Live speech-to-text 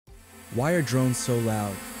Why are drones so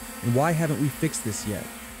loud? And why haven't we fixed this yet?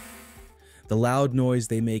 The loud noise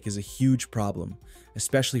they make is a huge problem,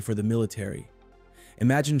 especially for the military.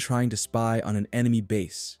 Imagine trying to spy on an enemy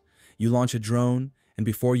base. You launch a drone, and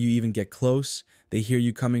before you even get close, they hear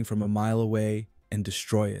you coming from a mile away and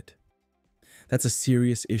destroy it. That's a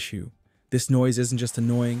serious issue. This noise isn't just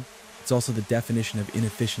annoying, it's also the definition of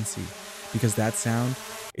inefficiency, because that sound,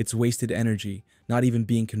 it's wasted energy, not even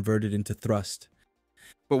being converted into thrust.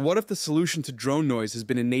 But what if the solution to drone noise has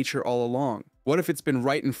been in nature all along? What if it's been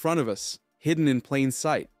right in front of us, hidden in plain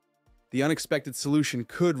sight? The unexpected solution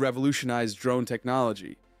could revolutionize drone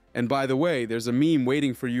technology. And by the way, there's a meme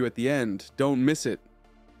waiting for you at the end. Don't miss it.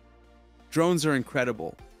 Drones are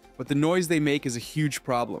incredible, but the noise they make is a huge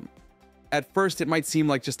problem. At first, it might seem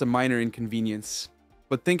like just a minor inconvenience.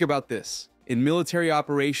 But think about this. In military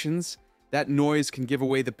operations, that noise can give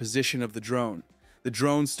away the position of the drone. The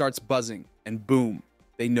drone starts buzzing, and boom,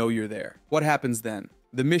 they know you're there. What happens then?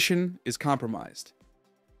 The mission is compromised.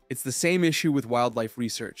 It's the same issue with wildlife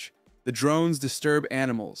research. The drones disturb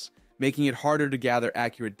animals, making it harder to gather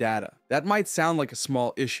accurate data. That might sound like a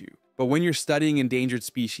small issue, but when you're studying endangered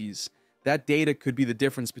species, that data could be the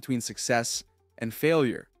difference between success and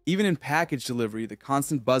failure. Even in package delivery, the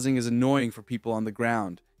constant buzzing is annoying for people on the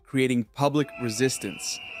ground, creating public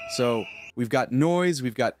resistance. So we've got noise,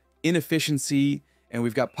 we've got inefficiency, and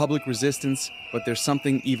we've got public resistance, but there's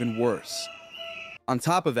something even worse. On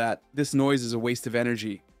top of that, this noise is a waste of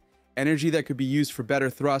energy. Energy that could be used for better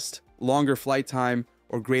thrust, longer flight time,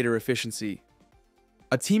 or greater efficiency.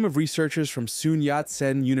 A team of researchers from Sun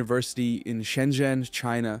Yat-sen University in Shenzhen,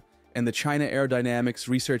 China, and the China Aerodynamics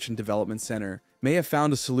Research and Development Center may have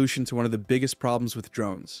found a solution to one of the biggest problems with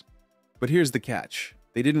drones. But here's the catch.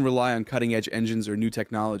 They didn't rely on cutting-edge engines or new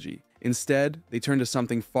technology. Instead, they turned to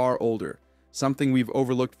something far older, something we've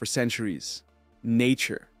overlooked for centuries: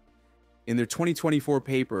 nature. In their 2024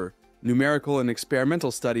 paper, Numerical and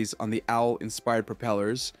Experimental Studies on the Owl-Inspired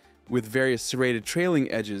Propellers, with various serrated trailing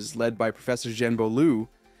edges led by Professor Zhenbo,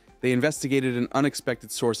 they investigated an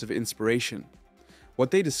unexpected source of inspiration. What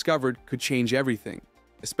they discovered could change everything,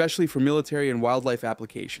 especially for military and wildlife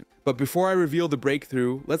application. But before I reveal the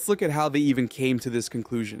breakthrough, let's look at how they even came to this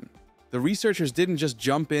conclusion. The researchers didn't just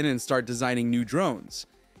jump in and start designing new drones.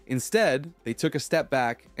 Instead, they took a step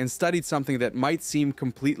back and studied something that might seem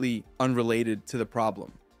completely unrelated to the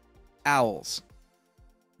problem: owls.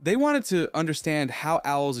 They wanted to understand how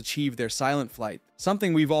owls achieve their silent flight,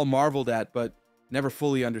 something we've all marveled at but never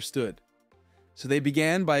fully understood. So they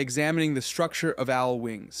began by examining the structure of owl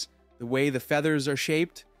wings, the way the feathers are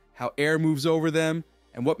shaped, how air moves over them,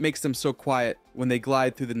 and what makes them so quiet when they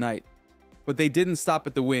glide through the night. But they didn't stop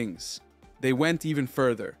at the wings. They went even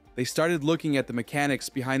further. They started looking at the mechanics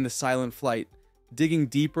behind the silent flight, digging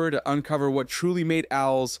deeper to uncover what truly made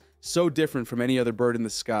owls so different from any other bird in the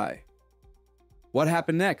sky. What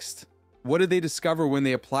happened next? What did they discover when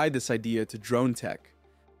they applied this idea to drone tech?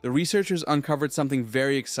 The researchers uncovered something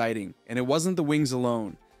very exciting, and it wasn't the wings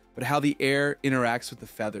alone, but how the air interacts with the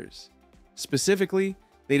feathers. Specifically,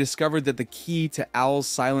 they discovered that the key to owls'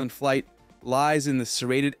 silent flight lies in the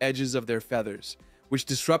serrated edges of their feathers, which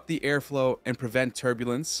disrupt the airflow and prevent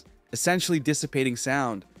turbulence, essentially dissipating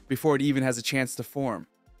sound before it even has a chance to form.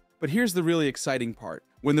 But here's the really exciting part.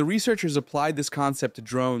 When the researchers applied this concept to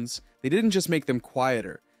drones, they didn't just make them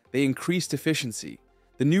quieter, they increased efficiency.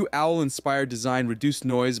 The new owl-inspired design reduced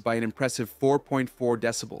noise by an impressive 4.4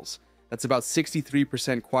 decibels. That's about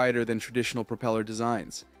 63% quieter than traditional propeller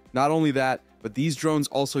designs. Not only that, but these drones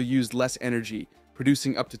also used less energy,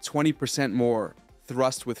 producing up to 20% more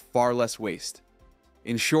thrust with far less waste.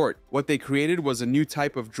 In short, what they created was a new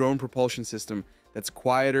type of drone propulsion system that's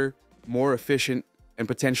quieter, more efficient, and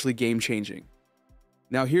potentially game-changing.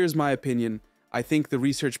 Now here's my opinion. I think the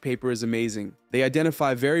research paper is amazing. They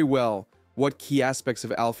identify very well what key aspects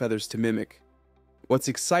of owl feathers to mimic. What's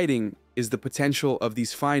exciting is the potential of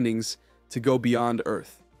these findings to go beyond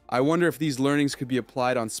Earth. I wonder if these learnings could be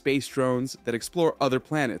applied on space drones that explore other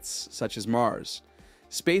planets, such as Mars.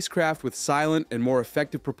 Spacecraft with silent and more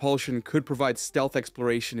effective propulsion could provide stealth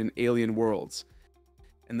exploration in alien worlds.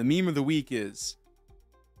 And the meme of the week is: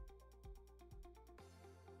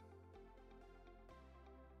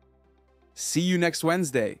 see you next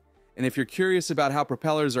Wednesday. And if you're curious about how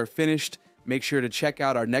propellers are finished, make sure to check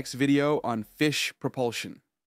out our next video on fish propulsion.